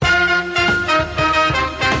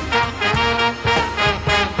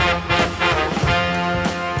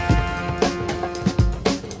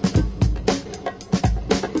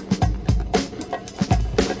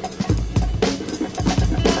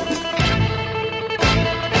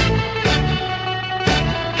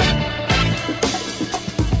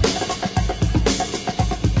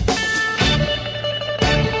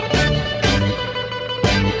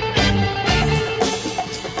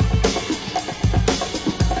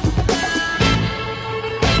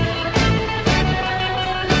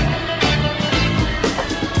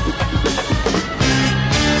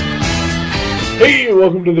Hey,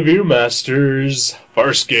 welcome to the Viewmasters,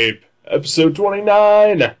 Farscape, episode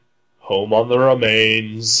 29, Home on the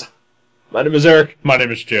Remains. My name is Eric. My name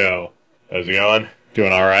is Joe. How's it going?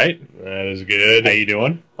 Doing all right? That is good. How you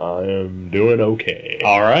doing? I am doing okay.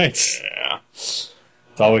 All right. Yeah. That's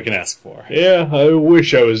all we can ask for. Yeah, I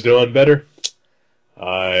wish I was doing better.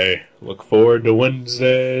 I look forward to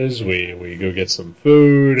Wednesdays. We go get some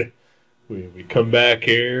food. We come back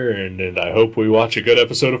here, and I hope we watch a good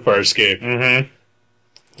episode of Farscape. Mm-hmm.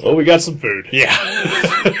 Well, we got some food. Yeah.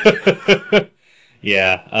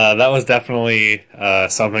 Yeah, that was definitely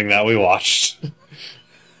something that we watched.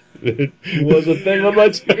 It was a thing on my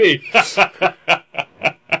TV.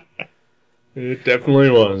 It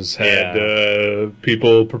definitely was. Had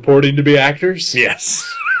people purporting to be actors. Yes.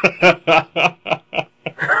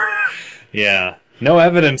 Yeah. No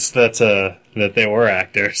evidence that they were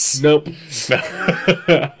actors. Nope.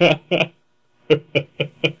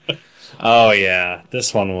 Oh yeah,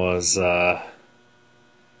 this one was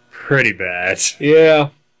pretty bad. Yeah.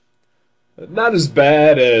 Not as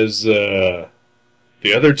bad as the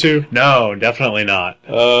other two. No, definitely not.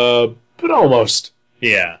 But almost.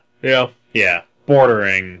 Yeah. Yeah. Yeah.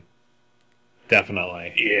 Bordering.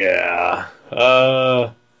 Definitely. Yeah.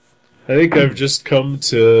 I think I've just come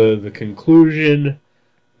to the conclusion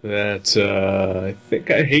that I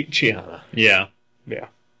think I hate Chiana. Yeah. Yeah.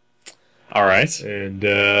 All right. And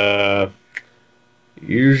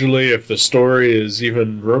usually if the story is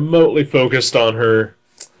even remotely focused on her,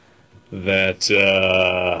 that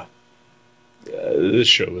this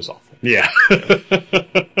show is awful. Yeah.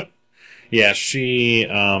 Yeah, she,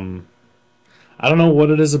 I don't know what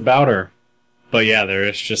it is about her, but yeah, there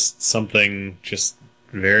is just something just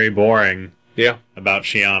very boring about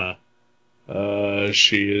Chiana.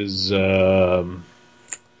 She is,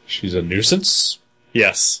 she's a nuisance.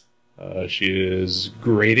 Yes. She is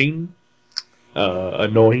grating,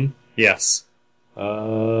 annoying. Yes.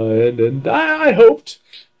 And I hoped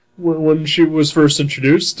when she was first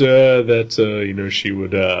introduced that she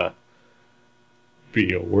would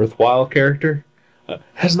be a worthwhile character.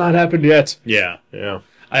 Has not happened yet. Yeah. Yeah.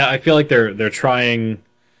 I feel like they're trying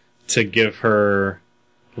to give her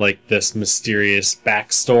like this mysterious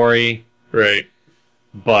backstory. Right.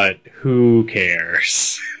 But who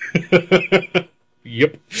cares?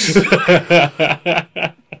 Yep.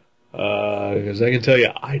 Because I can tell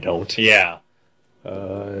you, I don't. Yeah.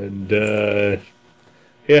 Yeah,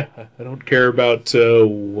 I don't care about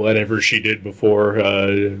whatever she did before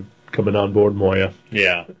coming on board Moya.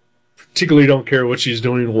 Yeah. Particularly don't care what she's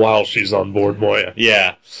doing while she's on board Moya.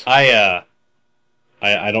 Yeah. I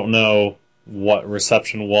don't know what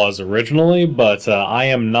reception was originally, but I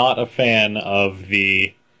am not a fan of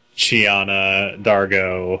the Chiana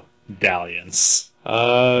Dargo dalliance.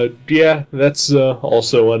 Yeah, that's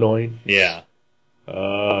also annoying. Yeah.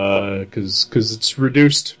 Because it's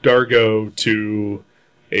reduced Dargo to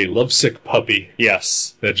a lovesick puppy.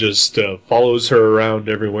 Yes. That just follows her around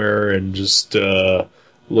everywhere and just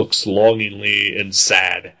looks longingly and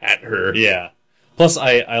sad at her. Yeah. Plus,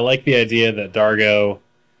 I like the idea that Dargo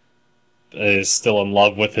is still in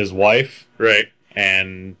love with his wife. Right.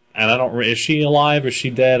 And I don't... Is she alive? Is she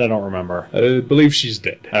dead? I don't remember. I believe she's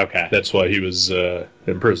dead. Okay. That's why he was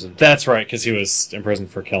imprisoned. That's right, because he was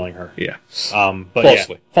imprisoned for killing her. Yeah. But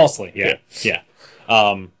falsely. Yeah, falsely, yeah. Yeah.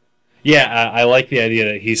 I like the idea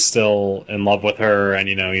that he's still in love with her, and,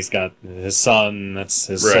 he's got his son, that's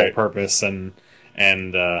his sole purpose, and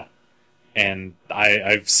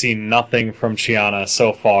I've seen nothing from Chiana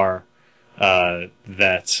so far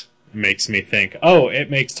that makes me think, oh, it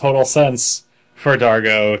makes total sense for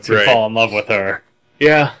Dargo to fall in love with her.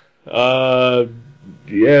 Yeah. Yeah,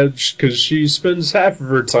 because she spends half of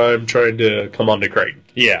her time trying to come on to Crichton.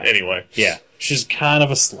 Yeah. Anyway. Yeah. She's kind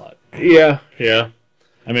of a slut. Yeah.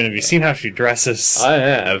 I mean, have you seen how she dresses? I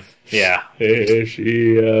have. Yeah.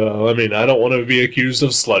 She, I don't want to be accused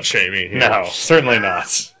of slut-shaming. No, certainly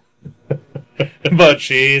not. But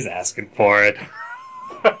she's asking for it.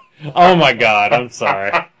 Oh my god, I'm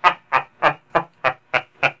sorry.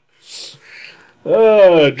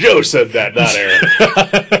 Joe said that, not Eric.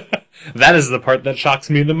 That is the part that shocks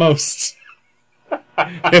me the most.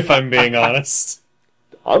 If I'm being honest.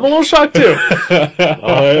 I'm a little shocked too.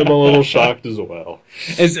 I am a little shocked as well.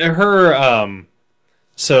 Is her,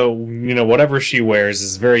 so, whatever she wears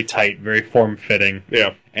is very tight, very form-fitting.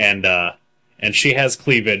 Yeah. And she has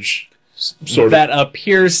cleavage. Sort of. That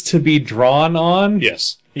appears to be drawn on?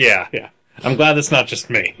 Yes. Yeah. I'm glad it's not just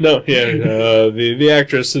me. No, yeah, the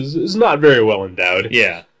actress is not very well endowed.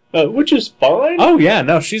 Yeah. which is fine. Oh yeah,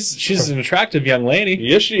 no, she's an attractive young lady.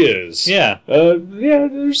 Yes, she is. Yeah. Yeah,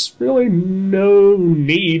 there's really no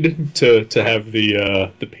need to have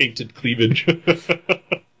the painted cleavage.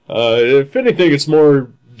 If anything, it's more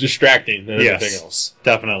distracting than anything else.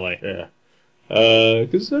 Definitely. Yeah.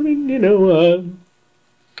 Because, I mean, Aaron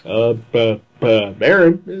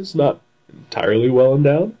is not entirely well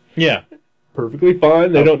endowed. Yeah. Perfectly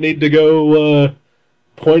fine. They don't need to go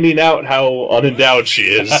pointing out how unendowed she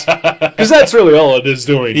is. Because that's really all it is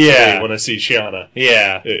doing to me when I see Shiana.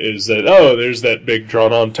 Yeah. Is that, there's that big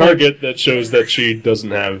drawn-on target that shows that she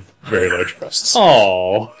doesn't have very large breasts.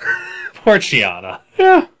 Oh, poor Chiana.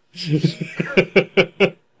 Yeah.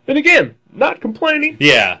 And again, not complaining.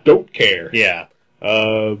 Yeah. Don't care. Yeah.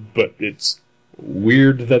 But it's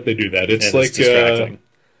weird that they do that. It's like distracting.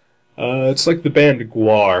 It's like the band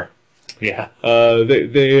Guar. Yeah.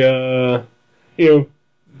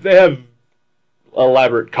 They have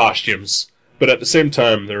elaborate costumes, but at the same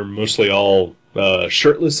time, they're mostly all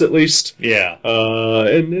shirtless, at least. Yeah.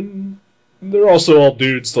 And they're also all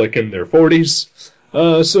dudes, like, in their 40s.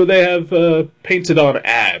 So they have painted on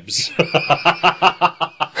abs.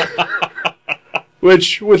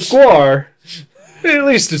 Which, with Guar, at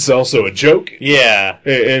least it's also a joke. Yeah.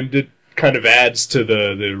 And it kind of adds to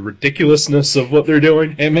the ridiculousness of what they're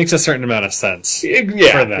doing. It makes a certain amount of sense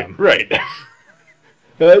Yeah, for them. Right.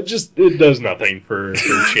 It does nothing for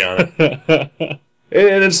Chiana.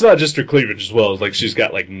 And it's not just her cleavage as well. It's like she's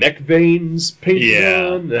got, like, neck veins painted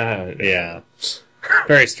on. Yeah.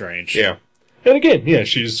 Very strange. Yeah. And again,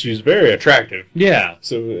 she's very attractive. Yeah.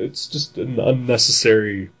 So it's just an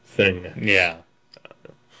unnecessary thing. Yeah.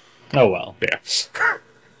 Oh well. Yeah.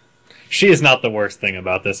 She is not the worst thing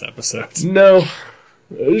about this episode. No.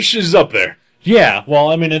 She's up there. Yeah, well,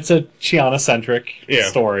 I mean, it's a Chiana-centric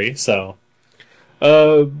story, so...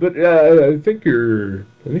 But I think you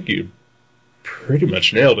pretty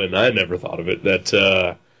much nailed it, and I never thought of it, that,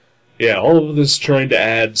 all of this trying to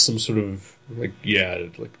add some sort of, like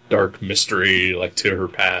dark mystery, like, to her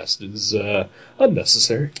past is,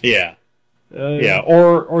 unnecessary. Yeah.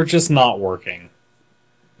 Or just not working.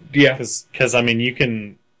 Yeah. Because, I mean, you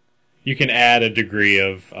can add a degree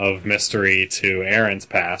of mystery to Erin's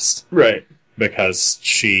past. Right. Because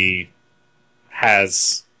she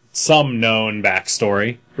has some known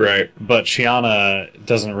backstory. Right. But Chiana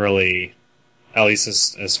doesn't really, at least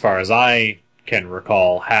as far as I can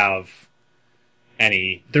recall, have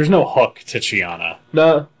any... There's no hook to Chiana.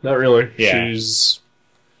 No, not really. Yeah. She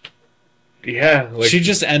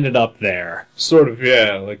just ended up there. Sort of,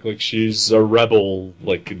 yeah. Like she's a rebel,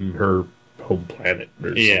 like, in her home planet or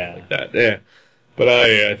something like that. Yeah. But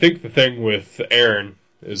I think the thing with Erin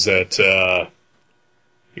is that,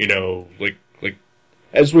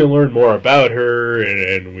 as we learn more about her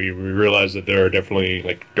and we realize that there are definitely,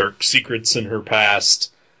 like, dark secrets in her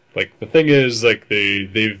past, like, the thing is, like,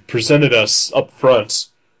 they've presented us up front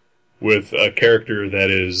with a character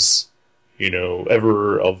that is,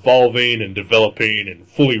 ever evolving and developing and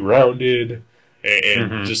fully rounded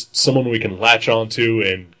and just someone we can latch onto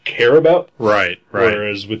and care about. Right.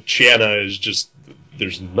 Whereas with Chiana is just,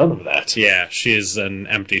 there's none of that. Yeah, she's an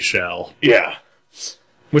empty shell. Yeah.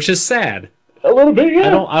 Which is sad. A little bit,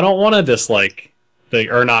 yeah. I don't want to dislike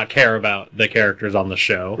or not care about the characters on the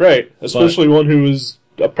show. Right. Especially one who is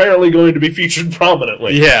apparently going to be featured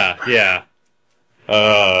prominently. Yeah.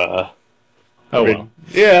 Well.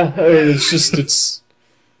 Yeah, it's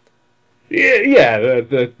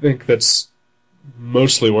I think that's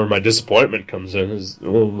mostly where my disappointment comes in.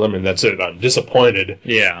 That's it. I'm disappointed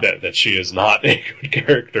that she is not a good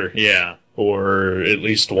character. Yeah. Or at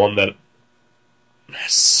least one that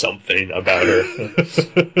has something about her.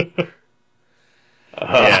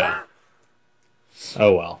 Yeah.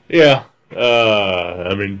 Oh, well. Yeah.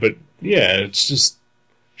 But yeah, it's just,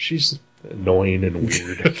 she's annoying and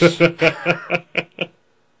weird.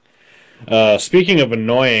 Speaking of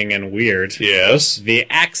annoying and weird, yes, the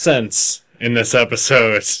accents in this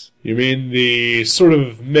episode. You mean the sort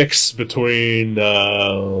of mix between,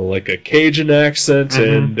 like a Cajun accent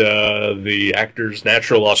and the actor's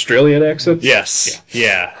natural Australian accent? Yes.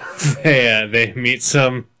 Yeah. They meet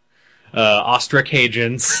some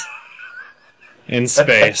Austracajans in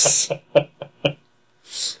space.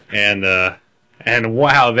 And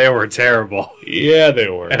wow, they were terrible. Yeah, they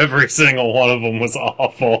were. Every single one of them was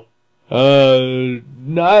awful.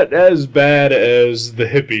 Not as bad as the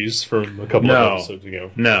hippies from a couple of episodes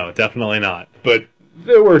ago. No, definitely not. But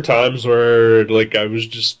there were times where, like, I was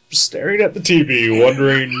just staring at the TV,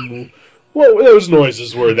 wondering what those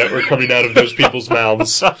noises were that were coming out of those people's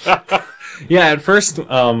mouths. Yeah, at first,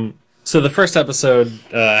 So the first episode,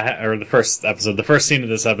 the first scene of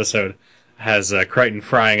this episode has Crichton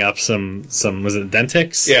frying up some was it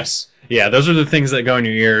Dentix? Yes. Yeah, those are the things that go in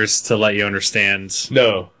your ears to let you understand.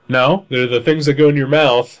 No. No? They're the things that go in your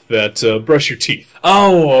mouth that brush your teeth.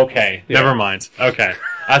 Oh, okay. Yeah. Never mind. Okay.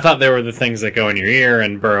 I thought they were the things that go in your ear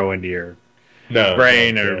and burrow into your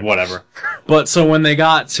brain or whatever. But so when they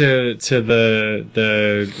got to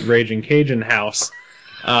the Raging Cajun house,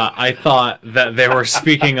 I thought that they were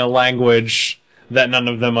speaking a language that none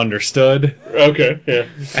of them understood. Okay, yeah.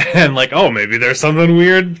 And like, oh, maybe there's something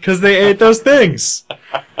weird because they ate those things.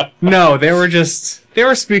 No, they were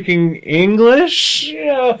speaking English-ish,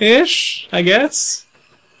 I guess.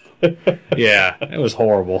 Yeah, it was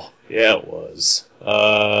horrible. Yeah, it was.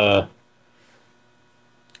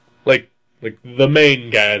 Like the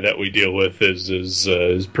main guy that we deal with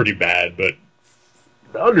is pretty bad, but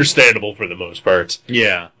understandable for the most part.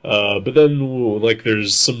 Yeah. But then, like,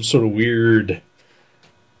 there's some sort of weird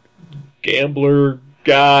gambler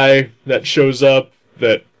guy that shows up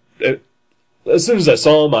that... as soon as I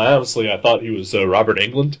saw him, I thought he was Robert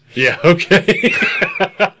Englund. Yeah, okay.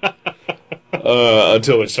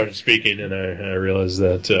 Until I started speaking, and I realized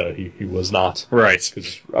that he was not. Right.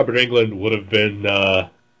 Because Robert Englund would have been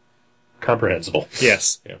comprehensible.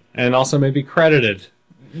 Yes. Yeah. And also maybe credited.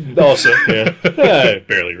 Also, yeah. I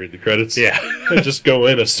barely read the credits. Yeah. I just go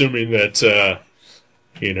in assuming that,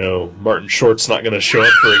 Martin Short's not going to show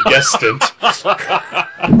up for a guest stint.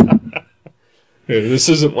 This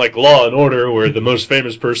isn't like Law and Order, where the most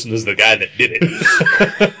famous person is the guy that did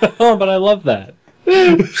it. Oh, but I love that.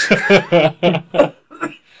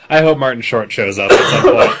 I hope Martin Short shows up at some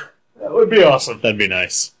point. That would be awesome. That'd be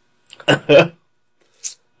nice.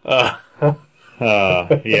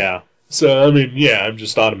 Yeah. So, I mean, yeah, I'm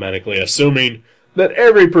just automatically assuming that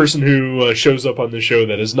every person who shows up on the show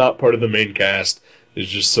that is not part of the main cast is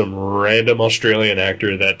just some random Australian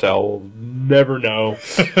actor that I'll never know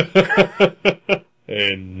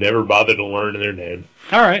and never bother to learn their name.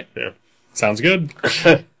 All right. Yeah. Sounds good.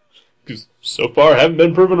 Because so far, I haven't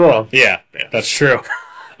been proven wrong. Yeah, that's true.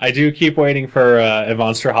 I do keep waiting for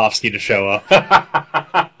Yvonne Strahovski to show up.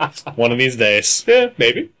 One of these days. Yeah,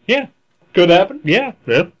 maybe. Yeah. Could happen. Yeah.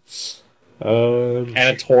 Yeah.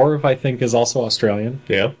 Anna Torv, I think, is also Australian.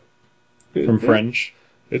 Yeah. From Fringe.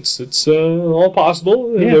 It's all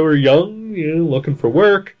possible. Yeah. They were young, looking for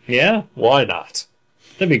work. Yeah. Why not?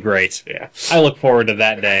 That'd be great. Yeah. I look forward to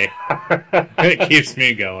that day. It keeps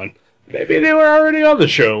me going. Maybe they were already on the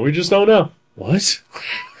show. We just don't know. What?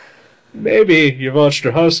 Maybe Yvonne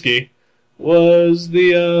Strahovski was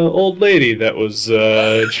the old lady that was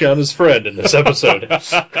Shiana's friend in this episode.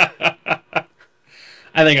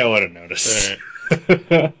 I think I would have noticed.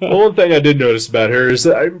 Well, one thing I did notice about her is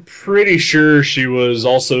that I'm pretty sure she was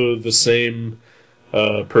also the same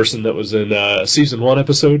person that was in a season 1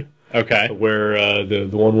 episode. Okay. Where the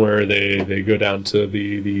one where they go down to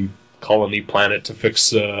the colony planet to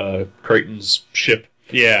fix Crichton's ship.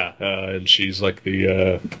 Yeah. And she's like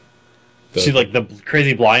the she's like the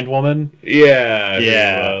crazy blind woman? Yeah.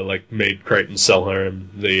 Yeah. Who, like made Crichton sell her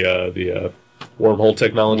the wormhole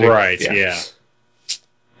technology. Right, yeah.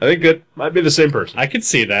 I think it might be the same person. I could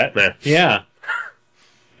see that. Yeah. Yeah.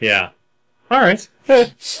 Yeah. All right.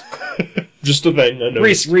 Just a thing. I know.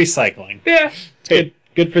 Recycling. Yeah. Hey,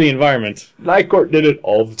 good for the environment. Night Court did it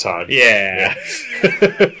all the time. Yeah.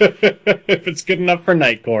 If it's good enough for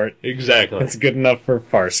Night Court, Exactly. it's good enough for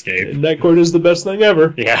Farscape. And Night Court is the best thing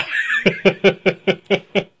ever. Yeah.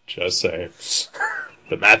 Just saying.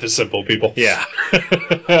 The math is simple, people. Yeah.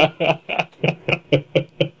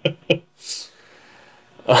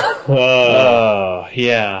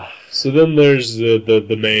 Yeah. So then there's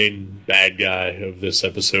the main bad guy of this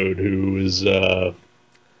episode, who is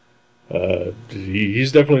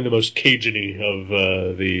he's definitely the most Cajun-y of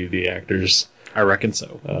the actors. I reckon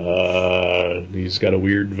so. He's got a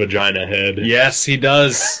weird vagina head. Yes, he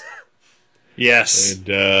does. Yes. And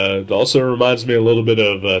it also reminds me a little bit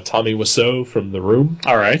of Tommy Wiseau from The Room.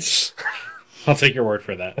 All right. I'll take your word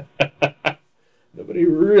for that. Nobody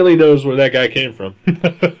really knows where that guy came from.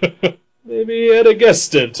 Maybe he had a guest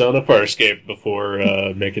stint on a Farscape before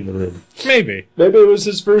making The Room. Maybe. Maybe it was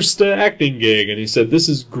his first acting gig, and he said, "This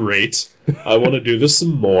is great. I want to do this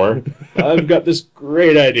some more. I've got this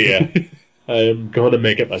great idea. I am going to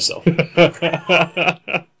make it myself."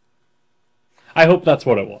 I hope that's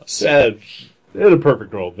what it was. In a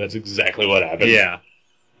perfect world, that's exactly what happened. Yeah.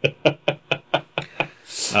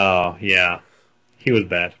 Oh, yeah. He was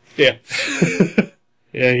bad. Yeah.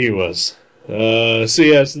 Yeah, he was. So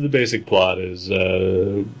the basic plot is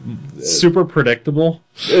super predictable.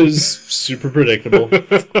 Super predictable.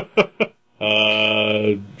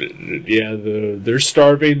 they're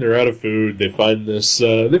starving. They're out of food. They find this.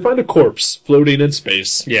 They find a corpse floating in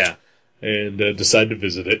space. Yeah. And decide to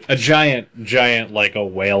visit it. A giant, like a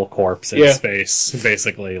whale corpse in space,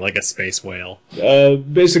 basically, like a space whale.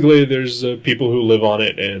 Basically, there's people who live on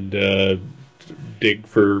it and dig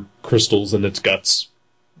for crystals in its guts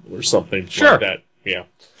or something like that. Yeah.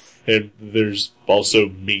 And there's also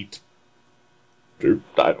meat. Or,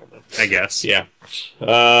 I don't know. I guess. Yeah.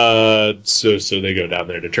 So they go down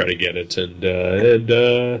there to try to get it, and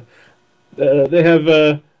they have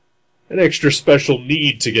an extra special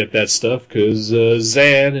need to get that stuff because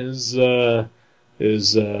Zan is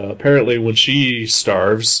apparently when she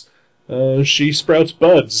starves, she sprouts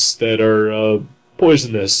buds that are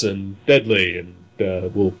poisonous and deadly and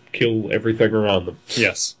will kill everything around them.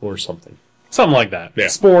 Yes, or something like that. Yeah.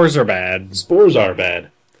 Spores are bad. Spores are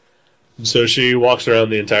bad. And so she walks around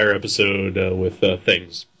the entire episode with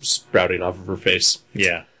things sprouting off of her face.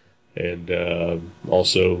 Yeah, and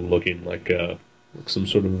also looking like some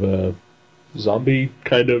sort of zombie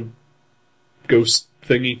kind of ghost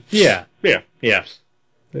thingy. Yeah.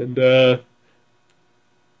 And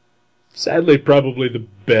sadly, probably the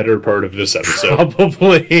better part of this episode.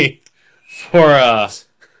 Probably for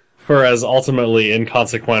as ultimately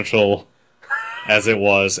inconsequential as it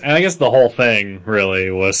was, and I guess the whole thing really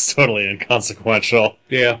was totally inconsequential.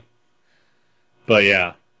 Yeah, but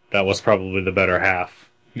yeah, that was probably the better half.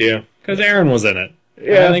 Yeah, because Erin was in it.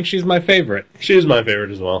 Yeah, I think she's my favorite. She is my favorite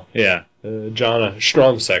as well. Yeah. John, a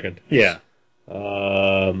strong second. Yeah.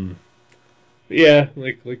 Yeah,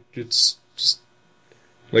 like it's just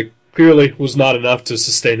like clearly was not enough to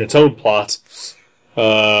sustain its own plot.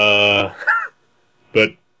 But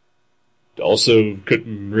also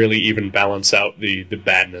couldn't really even balance out the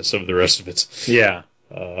badness of the rest of it. Yeah.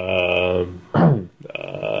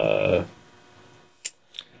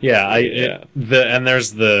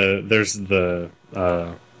 There's the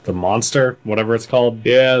monster, whatever it's called.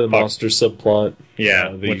 Yeah, the monster subplot. Yeah,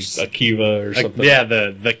 the Akiva or something.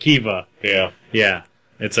 The Kiva. Yeah. Yeah.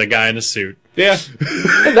 It's a guy in a suit. Yeah.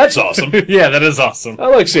 That's awesome. Yeah, that is awesome. I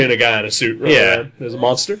like seeing a guy in a suit run around as a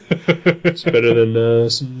monster. It's better than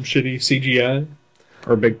some shitty CGI.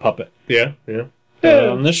 Or a big puppet. Yeah.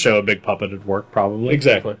 On this show, a big puppet would work, probably.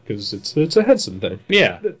 Exactly, because it's a Henson thing.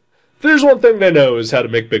 Yeah. If there's one thing they know is how to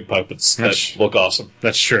make big puppets that look awesome.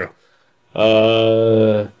 That's true.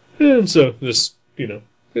 And so this,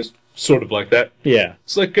 is sort of like that. Yeah.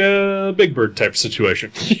 It's like a Big Bird type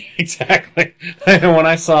situation. Exactly. When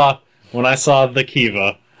I saw the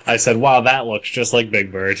Kiva, I said, wow, that looks just like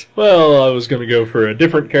Big Bird. Well, I was going to go for a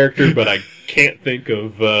different character, but I can't think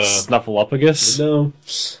of... Snuffleupagus? No.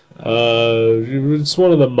 It's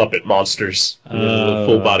one of the Muppet monsters. The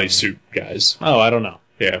full body suit guys. Oh, I don't know.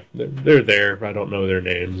 Yeah, they're there. I don't know their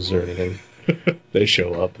names or anything. They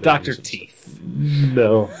show up. Dr. Teeth.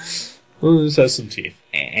 No. Well, this has some teeth.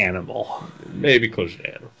 Animal. Maybe closer to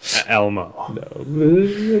Animal. Elmo.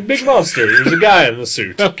 No. Big monster. There's a guy in the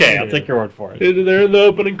suit. Okay, I'll take your word for it. They're in the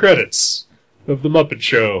opening credits of The Muppet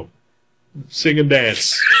Show. Sing and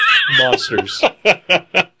dance. Monsters.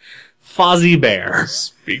 Fozzie Bear.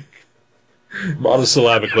 Speak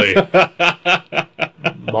monosyllabically.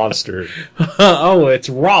 Monster. Oh, it's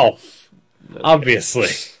Rolf. Obviously.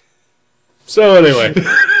 So anyway.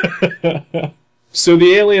 So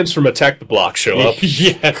the aliens from Attack the Block show up.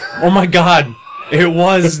 Yeah. Oh my god. It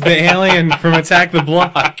was the alien from Attack the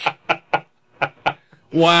Block.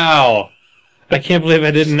 Wow. I can't believe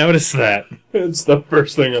I didn't notice that. It's the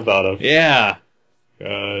first thing I thought of. Yeah.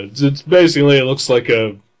 It's basically, it looks like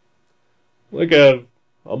a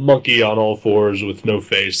monkey on all fours with no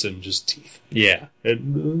face and just teeth. Yeah.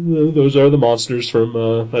 And those are the monsters from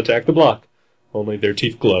Attack the Block. Only their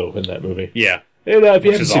teeth glow in that movie. Yeah. And if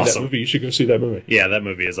you haven't seen that movie, you should go see that movie. Yeah, that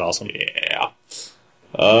movie is awesome. Yeah.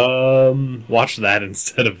 Watch that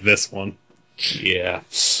instead of this one. Yeah.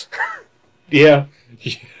 Yeah.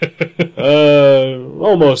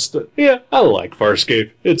 Almost. Yeah, I like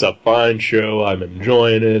Farscape. It's a fine show. I'm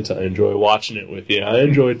enjoying it. I enjoy watching it with you. I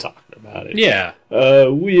enjoy talking about it. Yeah.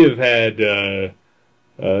 We have had,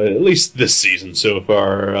 at least this season so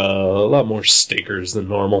far, a lot more stinkers than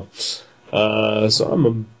normal.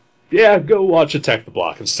 So go watch Attack the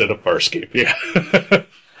Block instead of Farscape. Yeah.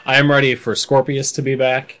 I am ready for Scorpius to be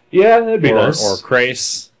back. Yeah, that'd be nice. Or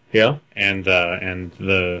Krace. Yeah. And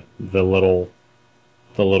the little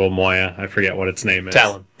Moya. I forget what its name is.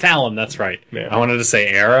 Talon, that's right. Yeah. I wanted to say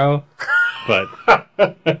Arrow, but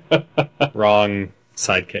wrong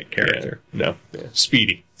sidekick character. Yeah. No. Yeah.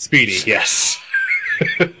 Speedy, yes.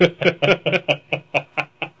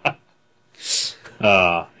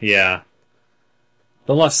 Yeah.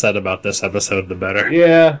 The less said about this episode, the better.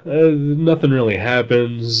 Yeah, nothing really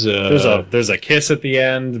happens. There's a kiss at the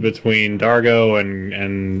end between Dargo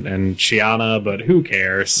and Chiana, but who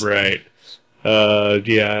cares? Right.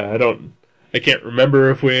 Yeah, I can't remember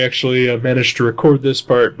if we actually managed to record this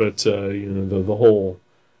part, but the whole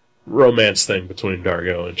romance thing between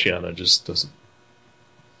Dargo and Chiana just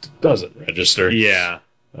doesn't register. Yeah.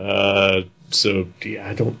 So yeah,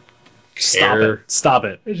 I don't care. Stop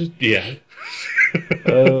it. Yeah.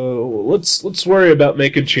 Let's worry about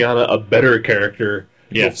making Chiana a better character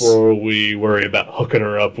before we worry about hooking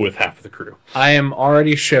her up with half the crew. I am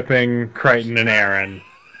already shipping Crichton and Aaron.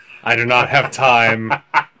 I do not have time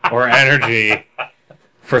or energy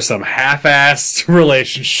for some half-assed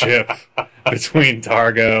relationship between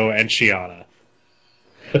Dargo and Chiana.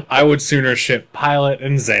 I would sooner ship Pilot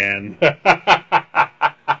and Zan.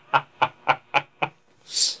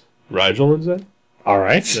 Rigel and Zan?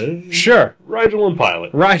 Alright. Sure. Rigel and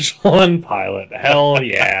Pilot. Rigel and Pilot. Hell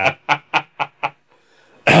yeah.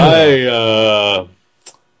 I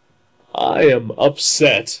am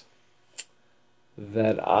upset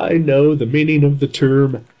that I know the meaning of the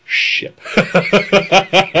term ship.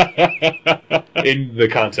 In the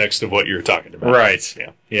context of what you're talking about. Right.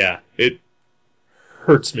 Yeah. Yeah. It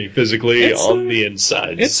hurts me physically on the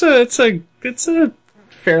insides. It's a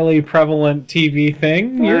fairly prevalent TV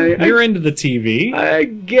thing. You're into the TV. I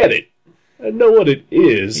get it. I know what it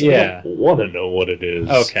is. Yeah. I don't want to know what it is.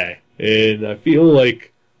 Okay. And I feel like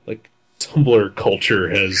Tumblr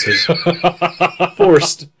culture has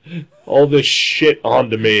forced all this shit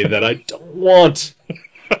onto me that I don't want.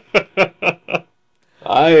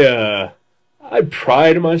 I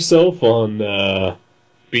pride myself on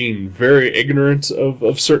being very ignorant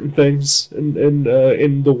of certain things in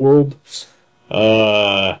the world.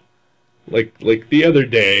 Like the other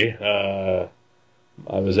day,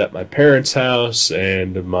 I was at my parents' house,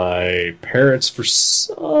 and my parents, for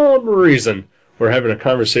some reason, were having a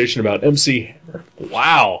conversation about MC Hammer.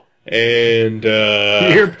 Wow. And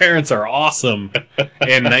your parents are awesome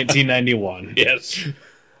in 1991. Yes.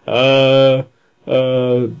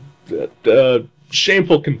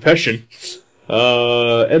 Shameful confession.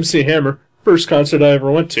 MC Hammer, first concert I ever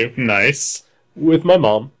went to. Nice. With my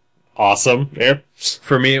mom. Awesome. Yeah.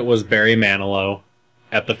 For me, it was Barry Manilow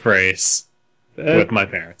at the Phrase with my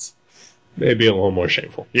parents. Maybe a little more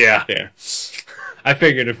shameful. Yeah. Yeah. I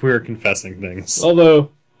figured if we were confessing things. Although,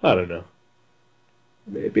 I don't know.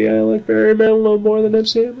 Maybe I like Barry Manilow more than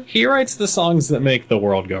MC Hammer. He writes the songs that make the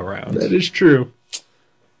world go round. That is true.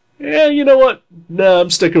 Yeah, you know what? No, I'm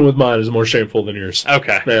sticking with mine as more shameful than yours.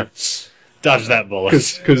 Okay. Yeah. Dodge that bullet.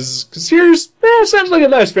 Because yours sounds like a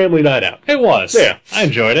nice family night out. It was. Yeah. I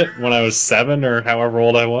enjoyed it when I was 7 or however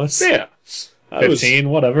old I was. Yeah. 15,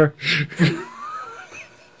 whatever.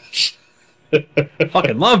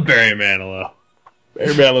 Fucking love Barry Manilow.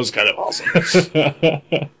 Barry Manilow's kind of awesome.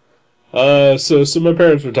 So my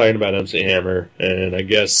parents were talking about MC Hammer, and I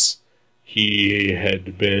guess he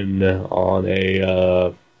had been on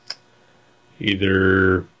a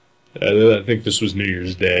I think this was New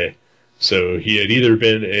Year's Day. So he had either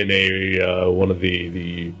been in a one of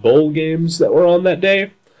the bowl games that were on that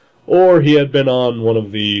day, or he had been on one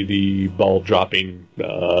of the ball dropping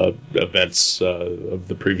events of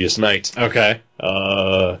the previous night. Okay.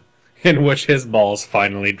 In which his balls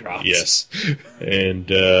finally dropped. Yes.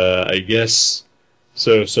 And I guess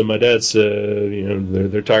so my dad's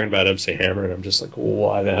they're talking about MC Hammer, and I'm just like,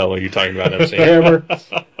 why the hell are you talking about MC Hammer?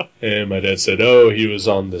 And my dad said, oh, he was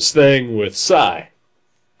on this thing with Psy.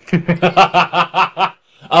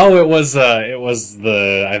 Oh, it was I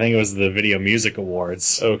think it was the Video Music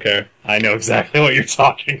Awards. Okay. I know exactly what you're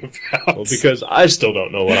talking about. Well, because I still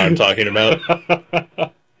don't know what I'm talking about.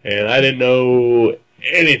 And I didn't know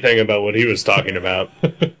anything about what he was talking about.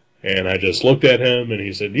 And I just looked at him, and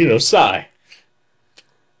he said, Psy.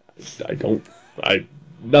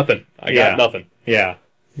 Nothing. I got nothing. Yeah.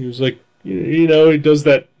 He was like, he does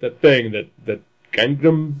that thing, that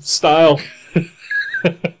Gangnam style.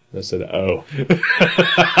 I said, oh.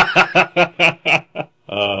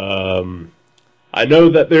 I know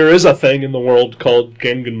that there is a thing in the world called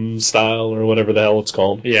Gangnam style, or whatever the hell it's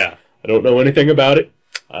called. Yeah. I don't know anything about it.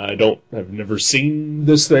 I've never seen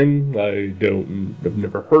this thing. I've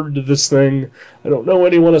never heard of this thing. I don't know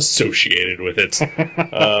anyone associated with it.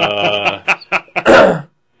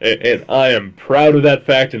 And I am proud of that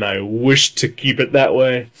fact, and I wish to keep it that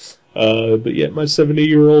way. But yet my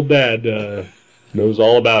 70-year-old dad, knows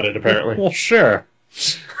all about it, apparently. Well, sure.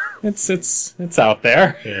 It's out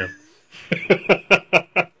there. Yeah.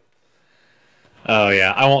 Oh,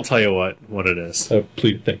 yeah. I won't tell you what it is.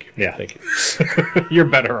 Please, thank you. Yeah. Thank you. You're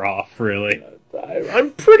better off, really.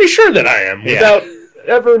 I'm pretty sure that I am, without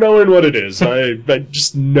ever knowing what it is. I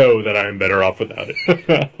just know that I'm better off without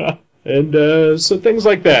it. And so things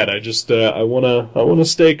like that, I wanna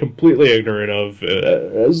stay completely ignorant of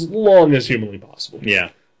as long as humanly possible. Yeah.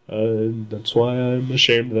 That's why I'm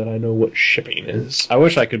ashamed that I know what shipping is. I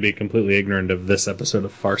wish I could be completely ignorant of this episode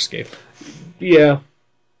of Farscape. Yeah.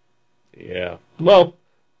 Well,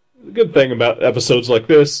 the good thing about episodes like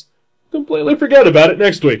this, completely forget about it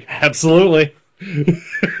next week. Absolutely.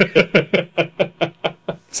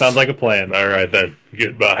 Sounds like a plan. All right then.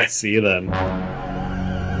 Goodbye. See you then.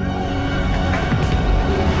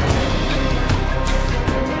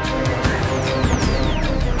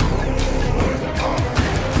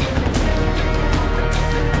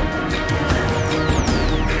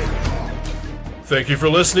 Thank you for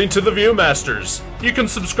listening to The Viewmasters. You can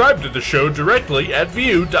subscribe to the show directly at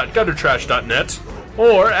view.guttertrash.net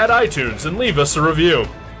or at iTunes and leave us a review.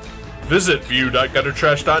 Visit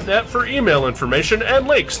view.guttertrash.net for email information and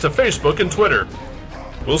links to Facebook and Twitter.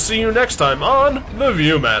 We'll see you next time on The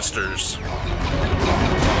Viewmasters.